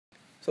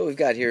So what we've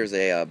got here is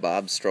a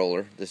Bob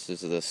stroller. This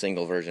is the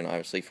single version,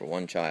 obviously, for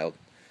one child.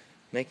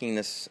 Making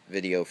this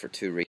video for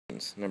two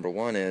reasons. Number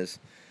one is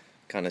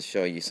kind of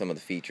show you some of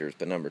the features,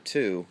 but number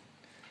two,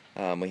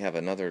 we have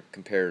another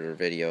comparator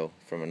video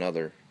from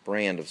another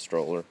brand of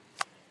stroller,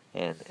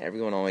 and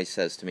everyone always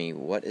says to me,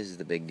 what is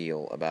the big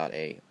deal about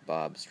a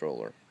Bob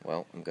stroller?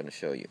 Well, I'm going to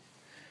show you.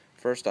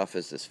 First off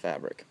is this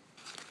fabric.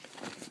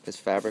 This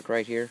fabric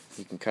right here,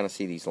 you can kind of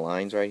see these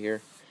lines right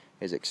here,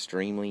 is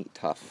extremely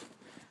tough.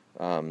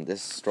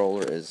 This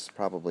stroller is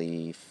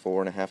probably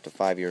 4.5 to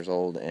 5 years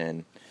old,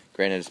 and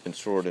granted it's been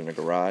stored in a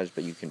garage,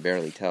 but you can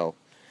barely tell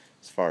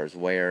as far as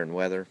wear and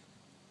weather.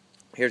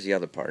 Here's the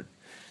other part.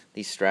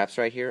 These straps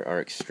right here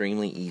are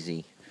extremely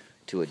easy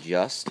to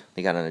adjust.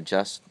 They got an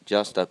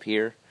adjust up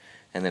here,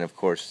 and then of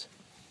course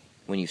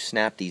when you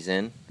snap these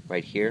in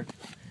right here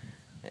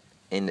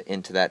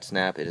into that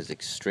snap, it is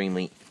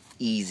extremely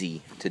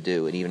easy to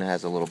do. It even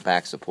has a little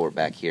back support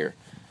back here.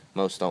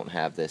 Most don't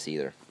have this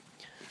either.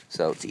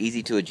 So it's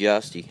easy to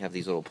adjust. You have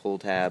these little pull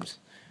tabs.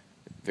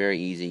 Very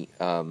easy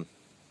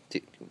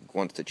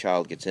once the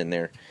child gets in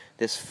there.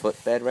 This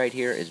footbed right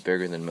here is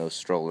bigger than most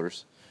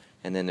strollers.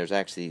 And then there's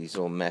actually these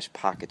little mesh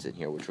pockets in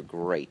here, which are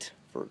great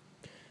for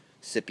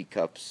sippy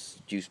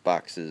cups, juice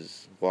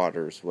boxes,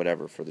 waters,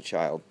 whatever for the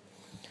child.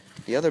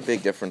 The other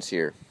big difference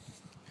here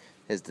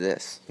is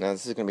this. Now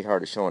this is going to be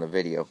hard to show on a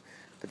video,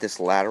 but this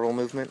lateral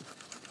movement,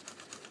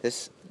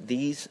 this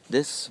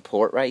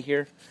support right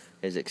here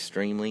is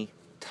extremely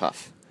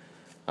tough.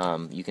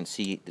 You can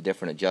see the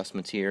different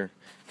adjustments here.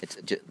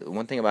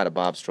 One thing about a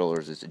Bob stroller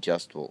is it's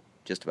adjustable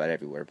just about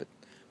everywhere, but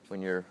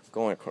when you're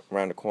going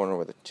around a corner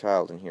with a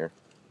child in here,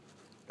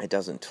 it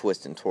doesn't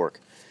twist and torque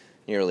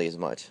nearly as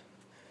much,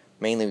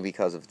 mainly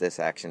because of this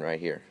action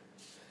right here.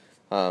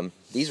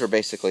 These are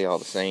basically all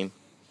the same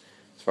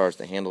as far as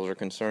the handles are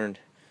concerned.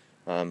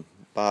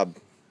 Bob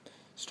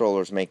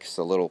strollers makes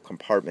a little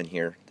compartment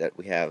here that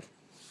we have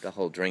to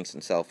hold drinks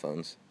and cell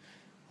phones.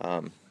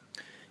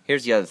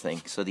 Here's the other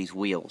thing. So these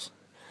wheels.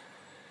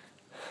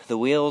 The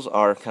wheels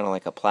are kind of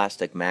like a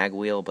plastic mag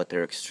wheel, but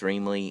they're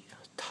extremely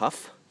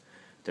tough.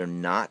 They're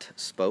not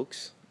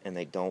spokes, and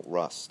they don't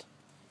rust.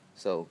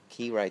 So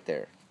key right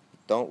there.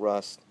 Don't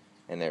rust,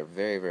 and they're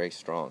very, very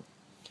strong.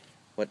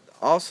 What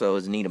also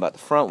is neat about the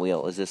front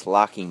wheel is this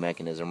locking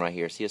mechanism right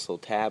here. See this little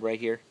tab right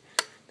here?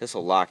 This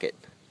will lock it.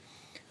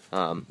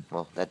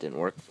 Well, that didn't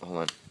work. Hold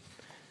on.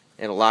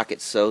 It'll lock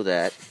it so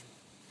that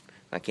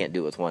I can't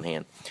do it with one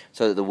hand.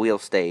 So that the wheel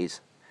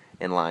stays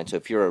in line. So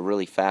if you're a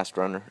really fast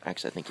runner,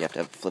 actually I think you have to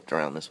have it flipped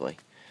around this way.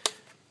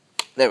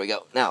 There we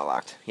go. Now it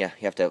locked. Yeah,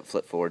 you have to have it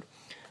flipped forward.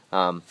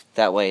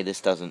 That way this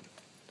doesn't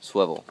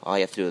swivel. All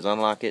you have to do is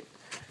unlock it,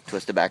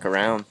 twist it back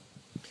around.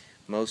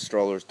 Most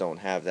strollers don't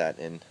have that,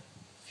 and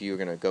if you're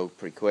going to go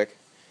pretty quick,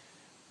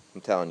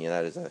 I'm telling you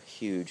that is a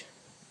huge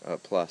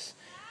plus.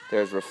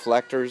 There's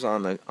reflectors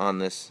on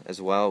this as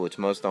well, which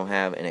most don't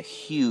have, and a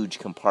huge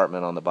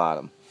compartment on the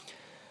bottom.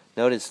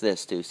 Notice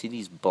this too. See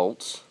these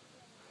bolts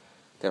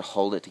that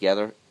hold it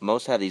together?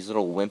 Most have these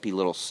little wimpy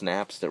little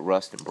snaps that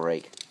rust and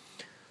break.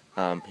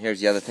 Here's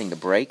the other thing to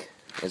break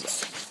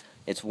is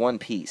it's one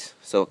piece,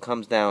 so it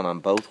comes down on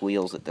both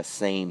wheels at the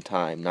same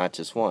time, not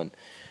just one.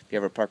 If you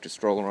ever parked a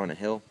stroller on a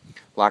hill,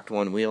 locked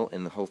one wheel,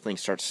 and the whole thing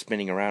starts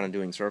spinning around and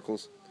doing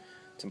circles,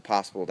 it's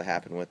impossible to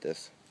happen with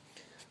this.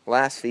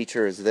 Last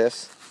feature is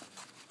this.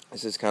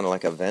 This is kind of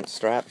like a vent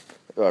strap,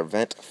 or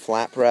vent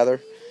flap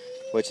rather,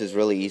 which is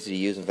really easy to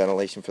use in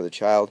ventilation for the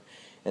child.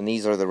 And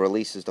these are the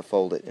releases to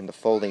fold it, and the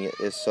folding it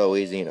is so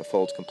easy, and it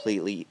folds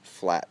completely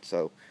flat.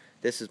 So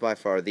this is by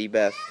far the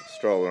best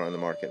stroller on the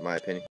market, in my opinion.